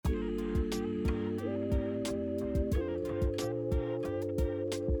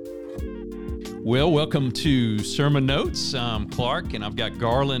Well, welcome to Sermon Notes. I'm Clark, and I've got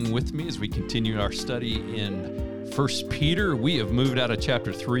Garland with me as we continue our study in 1 Peter. We have moved out of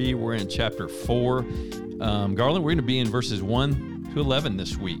chapter 3. We're in chapter 4. Garland, we're going to be in verses 1 to 11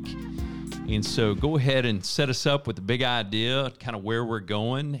 this week. And so go ahead and set us up with the big idea, kind of where we're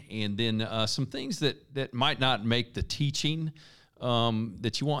going, and then some things that might not make the teaching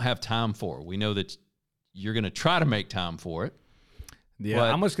that you won't have time for. We know that you're going to try to make time for it. Yeah,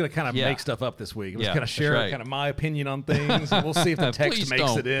 but, I'm just going to kind of make stuff up this week. I'm just going to share kind of my opinion on things. And we'll see if the text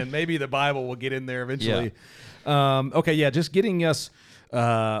makes it in. Maybe the Bible will get in there eventually. Yeah. Just getting us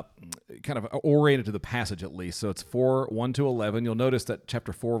kind of oriented to the passage at least. So it's 1 to 11. You'll notice that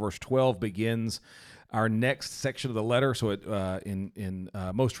chapter 4, verse 12 begins our next section of the letter. So it, in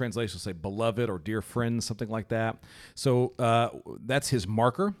most translations say beloved or dear friends, something like that. So that's his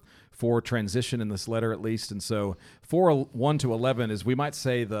marker for transition in this letter at least. And so 1 to 11 is, we might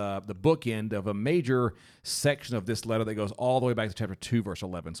say, the bookend of a major section of this letter that goes all the way back to chapter 2, verse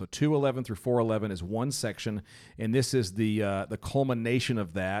 11. So 2:11 through 4:11 is one section, and this is the culmination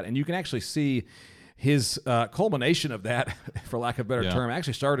of that. And you can actually see his culmination of that, for lack of a better term,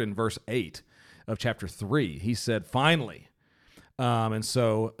 actually started in verse 8 of chapter 3. He said, finally. And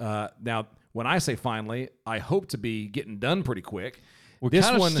so now, when I say finally, I hope to be getting done pretty quick. We're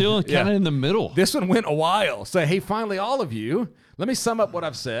still in the middle. This one went a while. So, hey, finally, all of you, let me sum up what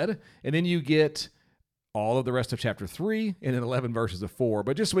I've said, and then you get all of the rest of chapter 3 and then 11 verses of 4.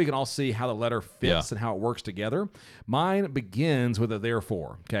 But just so we can all see how the letter fits and how it works together, mine begins with a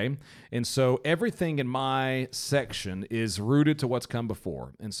therefore, okay? And so everything in my section is rooted to what's come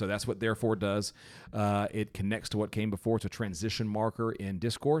before. And so that's what therefore does. It connects to what came before. It's a transition marker in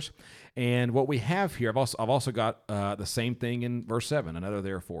discourse. And what we have here, I've also got the same thing in verse 7, another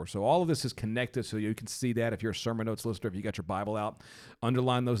therefore. So all of this is connected, so you can see that if you're a sermon notes listener, if you got your Bible out,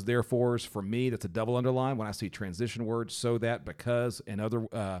 underline those therefores. For me, that's a double underline when I see transition words, so that, because, and other,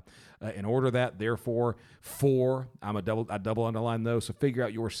 in order that, therefore, for, I double underline those, so figure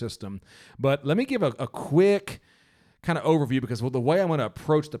out your system. But let me give a quick kind of overview, because the way I'm going to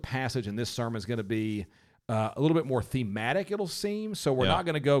approach the passage in this sermon is going to be a little bit more thematic, it'll seem. So we're not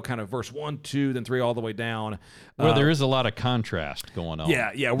going to go kind of verse 1, 2, then 3, all the way down. Well, there is a lot of contrast going on.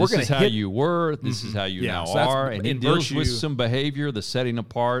 Yeah. We're going to This is how you were. This is how you now are. And he deals with some behavior, the setting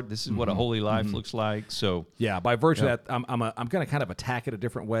apart. This is what a holy life looks like. So by virtue of that, I'm going to kind of attack it a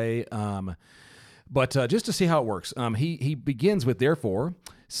different way. But just to see how it works, he begins with therefore,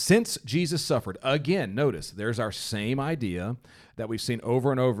 since Jesus suffered. Again, notice there's our same idea that we've seen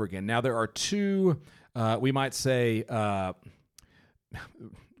over and over again. Now there are two. We might say,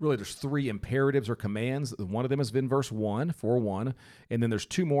 really there's 3 imperatives or commands. One of them has been verse 1, 4:1, and then there's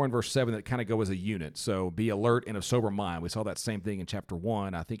 2 more in verse 7 that kind of go as a unit. So be alert and of sober mind. We saw that same thing in chapter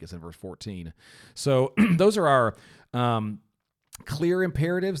 1. I think it's in verse 14. So those are our clear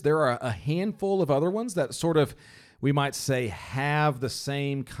imperatives. There are a handful of other ones that sort of, we might say, have the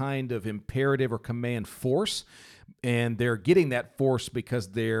same kind of imperative or command force, and they're getting that force because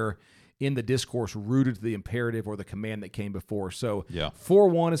they're in the discourse rooted to the imperative or the command that came before. So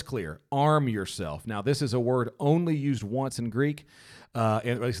 4:1 is clear. Arm yourself. Now, this is a word only used once in Greek,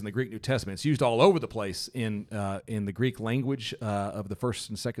 at least in the Greek New Testament. It's used all over the place in the Greek language of the 1st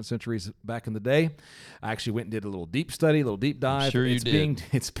and 2nd centuries back in the day. I actually went and did a little deep study, a little deep dive. I'm sure you did.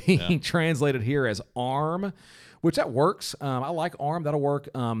 It's being translated here as arm, which that works. I like arm. That'll work.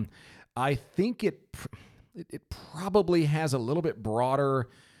 I think it probably has a little bit broader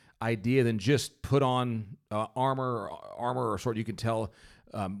idea than just put on armor or sort. You can tell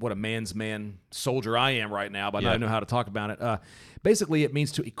what a man's man soldier I am right now, but I don't know how to talk about it. Basically, it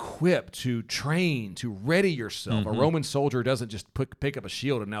means to equip, to train, to ready yourself. A Roman soldier doesn't just pick up a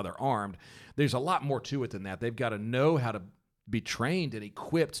shield and now they're armed. There's a lot more to it than that. They've got to know how to be trained and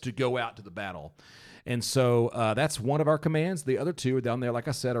equipped to go out to the battle. And so that's one of our commands. The other 2 down there, like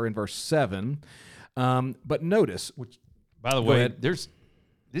I said, are in verse 7. But notice, which, by the way,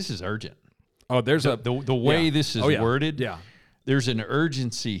 this is urgent. Oh, there's the way this is worded. Yeah, there's an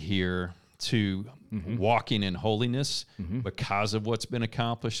urgency here to walking in holiness because of what's been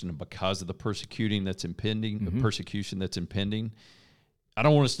accomplished and because of the persecution that's impending. I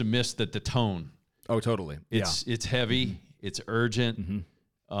don't want us to miss that the tone. Oh, totally. It's heavy. It's urgent.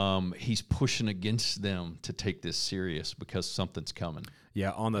 He's pushing against them to take this serious because something's coming.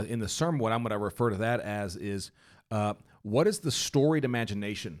 Yeah. In the sermon, what I'm going to refer to that as is, what is the storied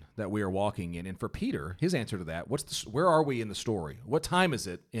imagination that we are walking in? And for Peter, his answer to that, where are we in the story? What time is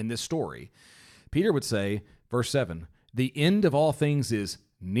it in this story? Peter would say, verse 7, the end of all things is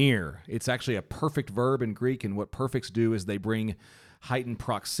near. It's actually a perfect verb in Greek, and what perfects do is they bring heightened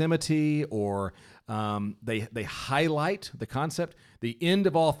proximity, or they highlight the concept. The end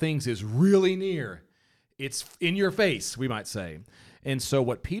of all things is really near. It's in your face, we might say. And so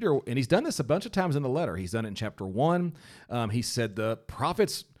what Peter, and he's done this a bunch of times in the letter. He's done it in chapter 1. He said the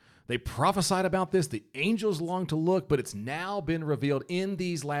prophets, they prophesied about this. The angels long to look, but it's now been revealed in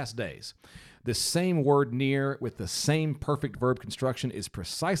these last days. The same word near with the same perfect verb construction is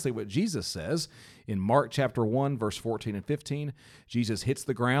precisely what Jesus says in Mark chapter 1, verse 14 and 15. Jesus hits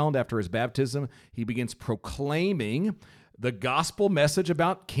the ground after his baptism. He begins proclaiming the gospel message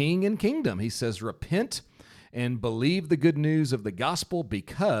about king and kingdom. He says, repent and believe the good news of the gospel,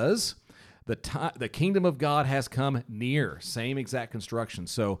 because the kingdom of God has come near. Same exact construction.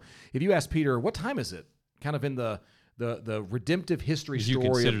 So if you ask Peter, what time is it? Kind of in the redemptive history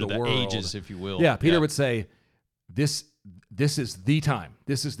story of the world. Ages, if you will. Yeah, Peter would say, this is the time.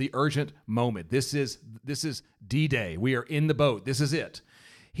 This is the urgent moment. This is D-Day. We are in the boat. This is it.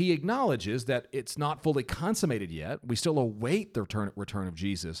 He acknowledges that it's not fully consummated yet. We still await the return of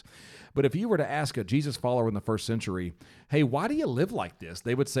Jesus. But if you were to ask a Jesus follower in the first century, hey, why do you live like this?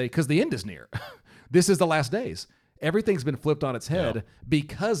 They would say, because the end is near. This is the last days. Everything's been flipped on its head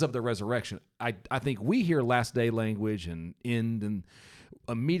because of the resurrection. I think we hear last day language and end and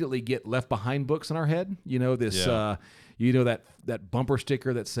immediately get Left Behind books in our head. You know, that bumper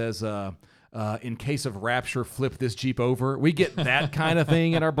sticker that says, in case of rapture, flip this Jeep over. We get that kind of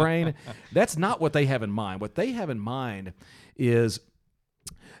thing in our brain. That's not what they have in mind. What they have in mind is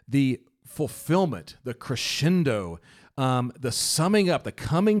the fulfillment, the crescendo, the summing up, the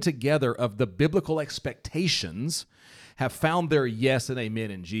coming together of the biblical expectations have found their yes and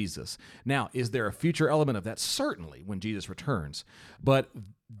amen in Jesus. Now, is there a future element of that? Certainly, when Jesus returns. But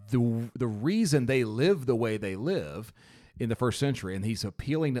the reason they live the way they live in the first century, and he's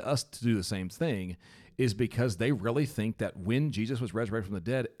appealing to us to do the same thing, is because they really think that when Jesus was resurrected from the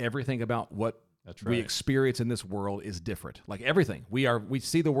dead, everything about what we experience in this world is different. Like everything. We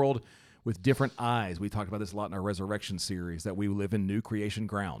see the world with different eyes. We talked about this a lot in our resurrection series, that we live in new creation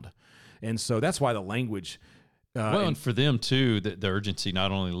ground. And so that's why the language... and for them, too, the urgency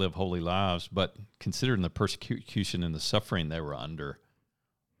not only live holy lives, but considering the persecution and the suffering they were under.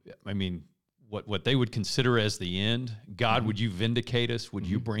 I mean, what they would consider as the end, God, would you vindicate us? Would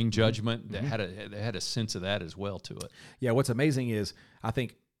you bring judgment? They had a sense of that as well to it. Yeah, what's amazing is, I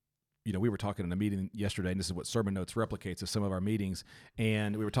think, we were talking in a meeting yesterday, and this is what Sermon Notes replicates of some of our meetings,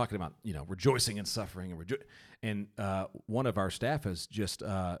 and we were talking about, rejoicing in suffering, and one of our staff has just...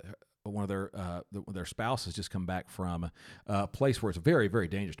 one of their spouse has just come back from a place where it's very, very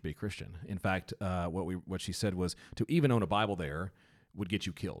dangerous to be a Christian. In fact, what she said was, to even own a Bible there would get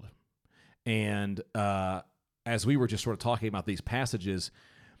you killed. And as we were just sort of talking about these passages,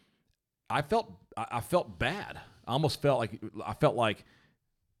 I felt bad. I almost felt like,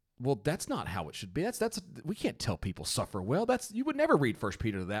 well, that's not how it should be. That's we can't tell people suffer well. You would never read 1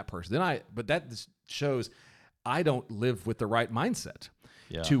 Peter to that person. But that shows I don't live with the right mindset.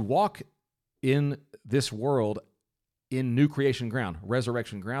 Yeah. To walk in this world in new creation ground,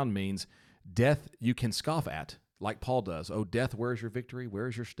 resurrection ground, means death you can scoff at, like Paul does. Oh, death, where is your victory? Where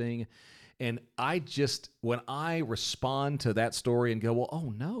is your sting? And when I respond to that story and go, well,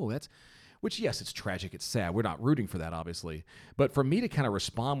 oh no, which yes, it's tragic, it's sad. We're not rooting for that, obviously. But for me to kind of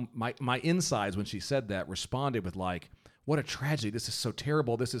respond, my insides when she said that responded with like, what a tragedy. This is so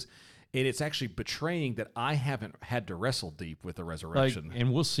terrible. And it's actually betraying that I haven't had to wrestle deep with the resurrection.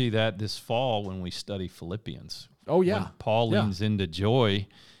 And we'll see that this fall when we study Philippians. Oh, yeah. When Paul leans into joy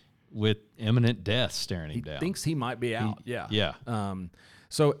with imminent death staring him down. He thinks he might be out. Yeah.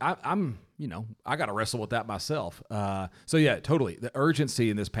 So I'm I got to wrestle with that myself. So yeah, totally. The urgency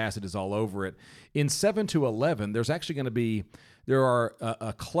in this passage is all over it. In 7 to 11, there's actually going to be, there are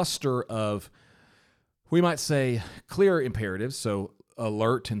a cluster of, we might say, clear imperatives. So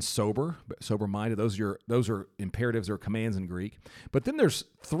alert and sober-minded. Those are imperatives or commands in Greek. But then there's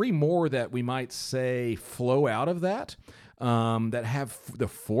 3 more that we might say flow out of that, that have the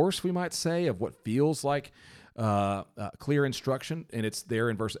force, we might say, of what feels like clear instruction. And it's there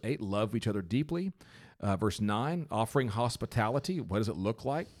in verse 8, love each other deeply. Verse 9, offering hospitality. What does it look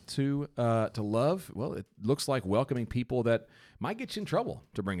like to love? Well, it looks like welcoming people that might get you in trouble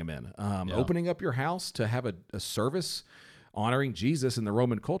to bring them in. Opening up your house to have a service honoring Jesus in the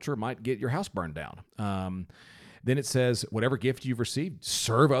Roman culture might get your house burned down. Then it says, whatever gift you've received,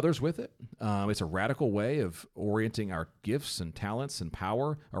 serve others with it. It's a radical way of orienting our gifts and talents and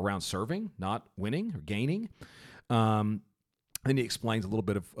power around serving, not winning or gaining. Then he explains a little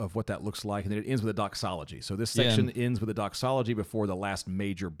bit of what that looks like, and then it ends with a doxology. So this section ends with a doxology before the last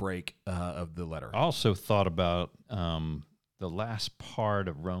major break of the letter. I also thought about the last part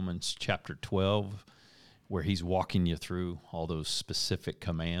of Romans chapter 12, where he's walking you through all those specific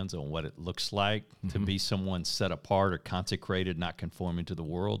commands on what it looks like to be someone set apart or consecrated, not conforming to the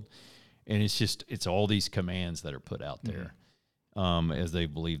world. And it's all these commands that are put out there as they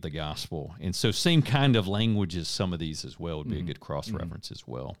believe the gospel. And so same kind of language as some of these as well would be a good cross-reference as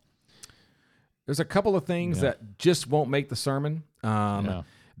well. There's a couple of things that just won't make the sermon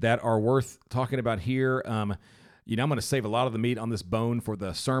that are worth talking about here. I'm going to save a lot of the meat on this bone for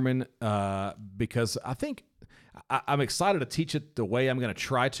the sermon because I think I'm excited to teach it the way I'm going to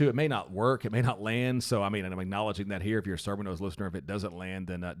try to. It may not work. It may not land. So, I'm acknowledging that here. If you're a Sermon Notes listener, if it doesn't land,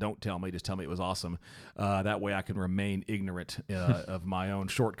 then don't tell me. Just tell me it was awesome. That way I can remain ignorant of my own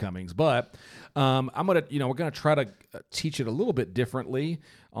shortcomings. But we're going to try to teach it a little bit differently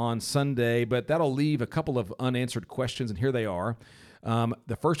on Sunday, but that'll leave a couple of unanswered questions, and here they are.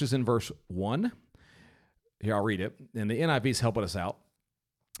 The first is in verse 1. Here, I'll read it, and the NIV's helping us out.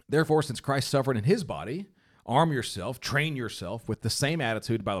 Therefore, since Christ suffered in his body, arm yourself, train yourself with the same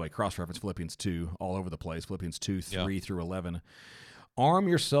attitude. By the way, cross-reference Philippians 2 all over the place, Philippians 2, 3 through 11. Arm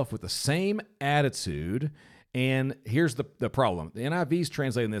yourself with the same attitude, and here's the problem. The NIV's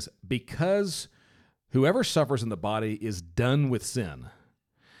translating this, because whoever suffers in the body is done with sin.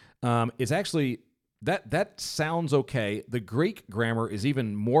 It's actually... That sounds okay. The Greek grammar is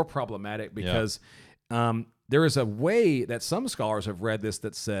even more problematic because there is a way that some scholars have read this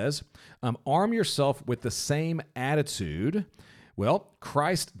that says, arm yourself with the same attitude. Well,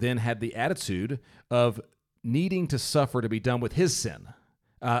 Christ then had the attitude of needing to suffer to be done with his sin.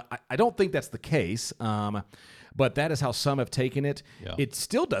 I don't think that's the case, but that is how some have taken it. Yeah. It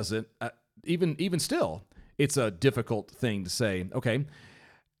still doesn't, even still, it's a difficult thing to say. Okay,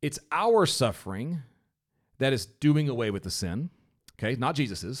 it's our suffering that is doing away with the sin, okay? Not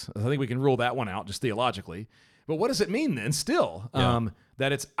Jesus's. I think we can rule that one out just theologically. But what does it mean then still?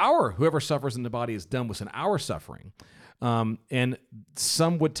 That it's whoever suffers in the body is done with sin, our suffering. And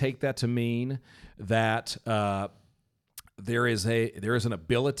some would take that to mean that there is an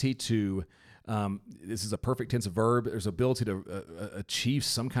ability to, this is a perfect tense verb, there's ability to achieve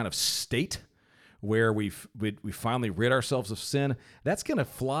some kind of state where we finally rid ourselves of sin. That's going to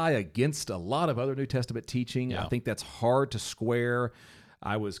fly against a lot of other New Testament teaching. I think that's hard to square.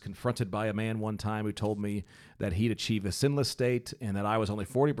 I was confronted by a man one time who told me that he'd achieved a sinless state and that I was only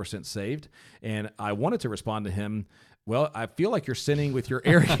 40% saved. And I wanted to respond to him, well, I feel like you're sinning with your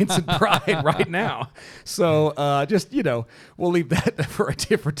arrogance and pride right now. So we'll leave that for a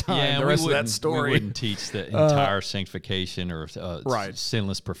different time, the rest of that story. We wouldn't teach the entire sanctification or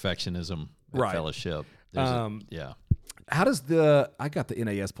sinless perfectionism fellowship. How does I got the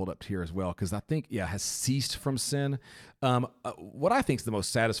NAS pulled up here as well, because I think, has ceased from sin. What I think is the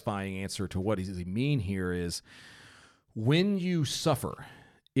most satisfying answer to what does he mean here is, when you suffer,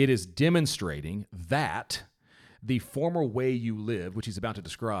 it is demonstrating that the former way you live, which he's about to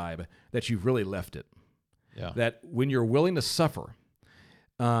describe, that you've really left it. Yeah. That when you're willing to suffer,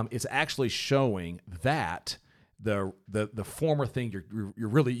 it's actually showing that the former thing you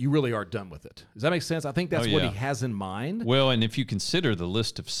really are done with it. Does that make sense? I think that's what he has in mind. Well, and if you consider the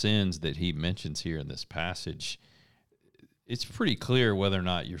list of sins that he mentions here in this passage, it's pretty clear whether or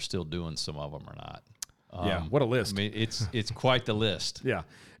not you're still doing some of them or not. What a list. It's quite the list. Yeah.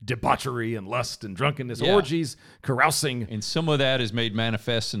 Debauchery and lust and drunkenness, orgies, carousing. And some of that is made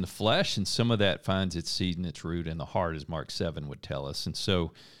manifest in the flesh, and some of that finds its seed and its root in the heart, as Mark 7 would tell us. And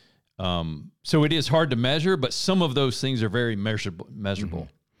so it is hard to measure, but some of those things are very measurable. Mm-hmm.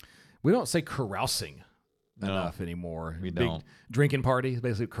 We don't say carousing enough anymore. We don't. Big drinking party,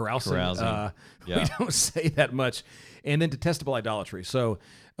 basically carousing. We don't say that much. And then detestable idolatry. So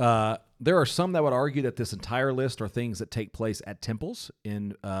there are some that would argue that this entire list are things that take place at temples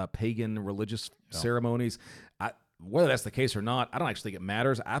in pagan religious ceremonies. Whether that's the case or not, I don't actually think it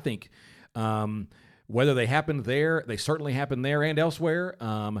matters. I think whether they happened there, they certainly happened there and elsewhere.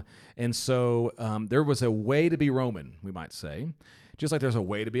 And so there was a way to be Roman, we might say, just like there's a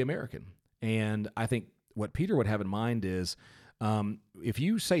way to be American. And I think what Peter would have in mind is, if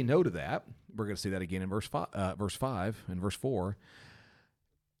you say no to that, we're going to see that again in verse 5 and verse 4,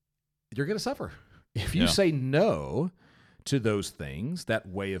 you're going to suffer. If you say no to those things, that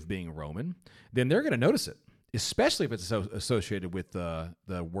way of being Roman, then they're going to notice it, especially if it's associated with the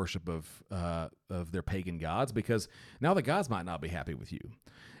worship of their pagan gods, because now the gods might not be happy with you.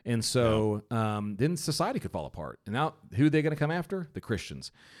 And so then society could fall apart. And now who are they going to come after? The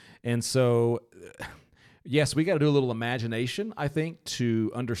Christians. And so... yes, we got to do a little imagination, I think,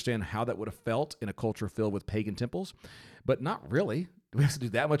 to understand how that would have felt in a culture filled with pagan temples, but not really. We have to do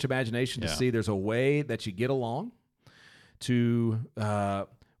that much imagination to see there's a way that you get along to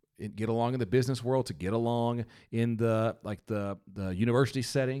get along in the business world, to get along in the university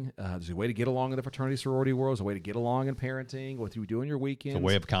setting. There's a way to get along in the fraternity sorority world. There's a way to get along in parenting, what you do in your weekends. It's a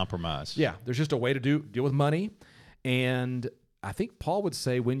way of compromise. Yeah, there's just a way to deal with money. And I think Paul would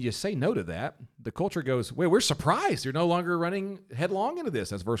say when you say no to that, the culture goes, wait, we're surprised you're no longer running headlong into this.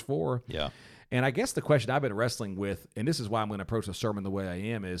 That's verse 4. Yeah. And I guess the question I've been wrestling with, and this is why I'm going to approach the sermon the way I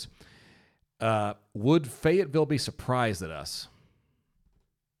am, is would Fayetteville be surprised at us?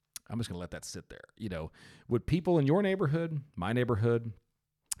 I'm just going to let that sit there. Would people in your neighborhood, my neighborhood,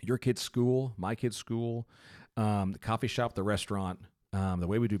 your kid's school, my kid's school, the coffee shop, the restaurant, the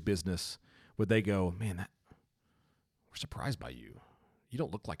way we do business, would they go, man, we're surprised by you. You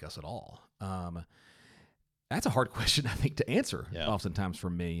don't look like us at all. That's a hard question, I think, to answer oftentimes for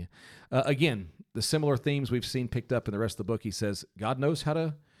me. Again, the similar themes we've seen picked up in the rest of the book. He says, God knows how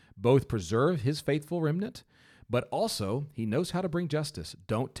to both preserve his faithful remnant, but also he knows how to bring justice.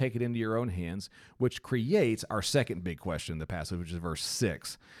 Don't take it into your own hands, which creates our second big question in the passage, which is verse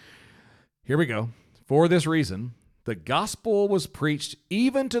 6. Here we go. For this reason, the gospel was preached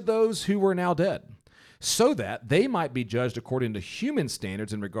even to those who were now dead, so that they might be judged according to human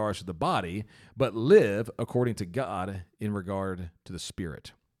standards in regards to the body, but live according to God in regard to the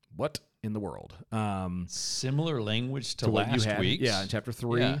spirit. What in the world? Similar language to last week. Yeah, in chapter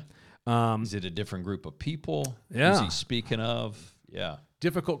 3. Yeah. Is it a different group of people? Yeah. Who's he speaking of? Yeah.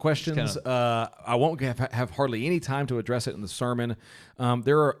 Difficult questions. I won't have hardly any time to address it in the sermon.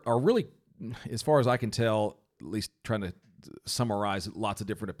 There are really, as far as I can tell, at least trying to summarize lots of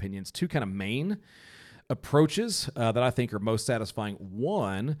different opinions, two kind of main approaches that I think are most satisfying.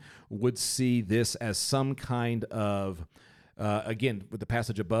 One would see this as some kind of, again, with the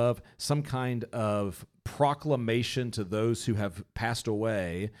passage above, some kind of proclamation to those who have passed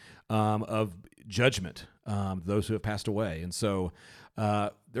away of judgment, those who have passed away. And so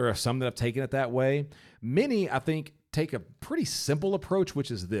there are some that have taken it that way. Many, I think, take a pretty simple approach,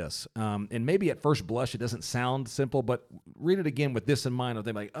 which is this. And maybe at first blush it doesn't sound simple, but read it again with this in mind, and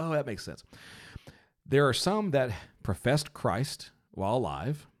they're like, oh, that makes sense. There are some that professed Christ while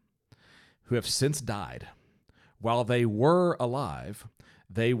alive who have since died. While they were alive,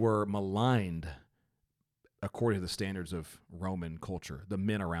 they were maligned according to the standards of Roman culture, the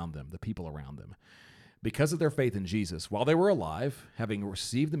men around them, the people around them. Because of their faith in Jesus, while they were alive, having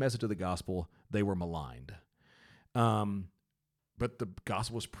received the message of the gospel, they were maligned. But the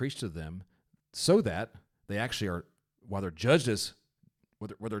gospel was preached to them so that they actually are, while they're judged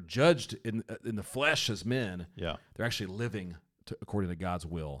in the flesh as men, they're actually living according to God's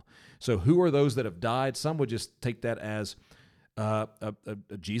will. So who are those that have died? Some would just take that as a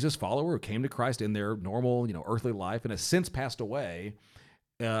Jesus follower who came to Christ in their normal, earthly life and has since passed away.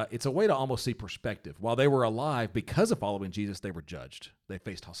 It's a way to almost see perspective. While they were alive, because of following Jesus, they were judged. They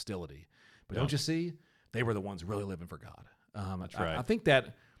faced hostility. But don't you see? They were the ones really living for God. That's right. I think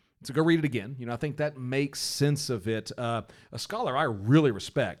that, so go read it again. I think that makes sense of it. A scholar I really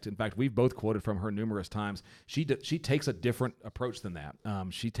respect, in fact, we've both quoted from her numerous times, she takes a different approach than that.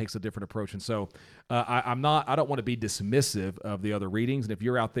 She takes a different approach. And so I don't want to be dismissive of the other readings. And if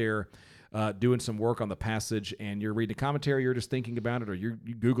you're out there doing some work on the passage and you're reading a commentary, you're just thinking about it, or you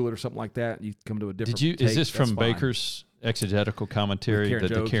Google it or something like that, you come to a different take. Is this from Baker's exegetical commentary?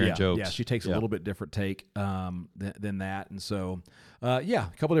 The Karen Jokes? Yeah, she takes a little bit different take than that. And so, a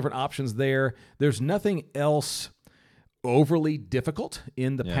couple different options there. There's nothing else overly difficult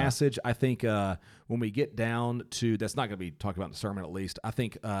in the passage. I think when we get down to, that's not going to be talked about in the sermon at least, I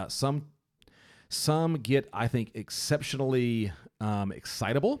think some get, I think, exceptionally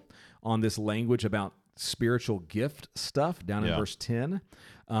excitable on this language about spiritual gift stuff down in verse 10.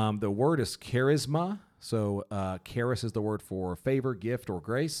 The word is charisma. So charis is the word for favor, gift, or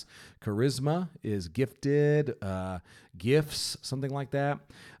grace. Charisma is gifted, gifts, something like that.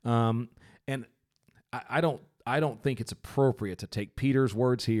 And I don't think it's appropriate to take Peter's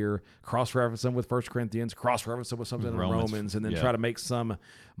words here, cross-reference them with 1 Corinthians, cross-reference them with something in Romans, and then try to make some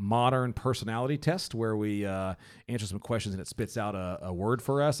modern personality test where we answer some questions and it spits out a word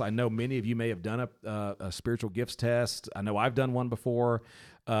for us. I know many of you may have done a spiritual gifts test. I know I've done one before.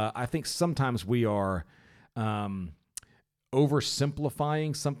 I think sometimes we are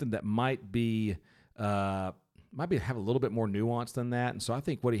oversimplifying something that might have a little bit more nuance than that. And so I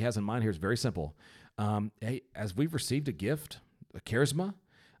think what he has in mind here is very simple. Hey, as we've received a gift, a charisma,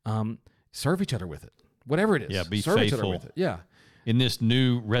 serve each other with it. Whatever it is. Yeah, be serve faithful. each other with it. Yeah. In this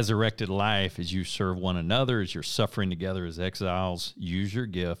new resurrected life, as you serve one another, as you're suffering together as exiles, use your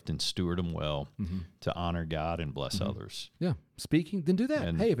gift and steward them well to honor God and bless others. Yeah. Speaking, then do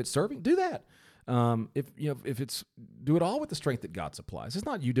that. Hey, if it's serving, do that. if it's do it all with the strength that God supplies. It's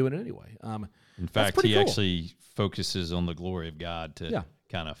not you doing it anyway. In fact, he actually focuses on the glory of God to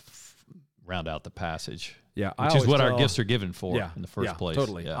kind of round out the passage. Yeah, which is what our gifts are given for in the first place.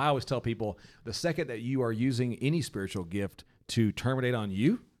 Totally. Yeah. I always tell people the second that you are using any spiritual gift to terminate on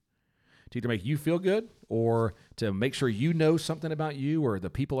you, to either make you feel good or to make sure you know something about you or the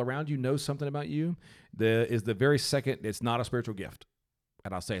people around you know something about you, is the very second it's not a spiritual gift.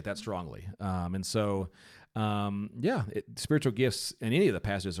 And I'll say it that strongly. Spiritual gifts in any of the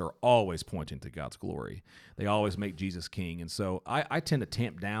passages are always pointing to God's glory. They always make Jesus king. And so I tend to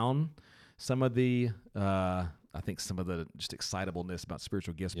tamp down some of the, some of the just excitableness about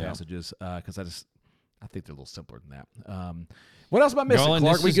spiritual gifts passages because I think they're a little simpler than that. What else am I missing, Garland,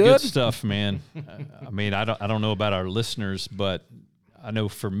 Clark? this We is good stuff, man. I don't know about our listeners, but I know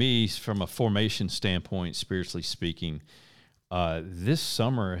for me, from a formation standpoint, spiritually speaking, this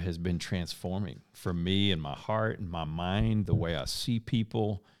summer has been transforming for me and my heart and my mind, the way I see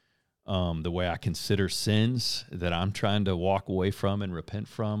people, the way I consider sins that I'm trying to walk away from and repent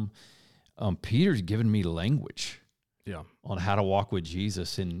from. Peter's given me language on how to walk with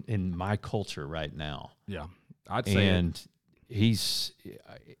Jesus in my culture right now. Yeah, I'd say and he's,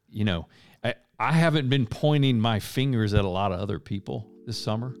 I haven't been pointing my fingers at a lot of other people this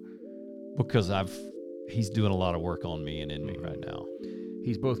summer because he's doing a lot of work on me and in me right now.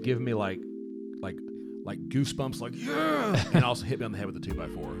 He's both giving me like goosebumps, like and also hit me on the head with a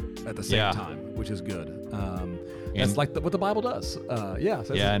 2x4 at the same time, which is good. That's like what the Bible does.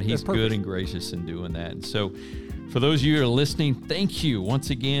 And he's good and gracious in doing that. And so, for those of you who are listening, thank you once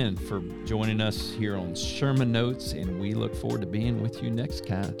again for joining us here on Sermon Notes, and we look forward to being with you next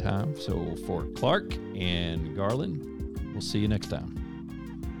time. So for Clark and Garland, we'll see you next time.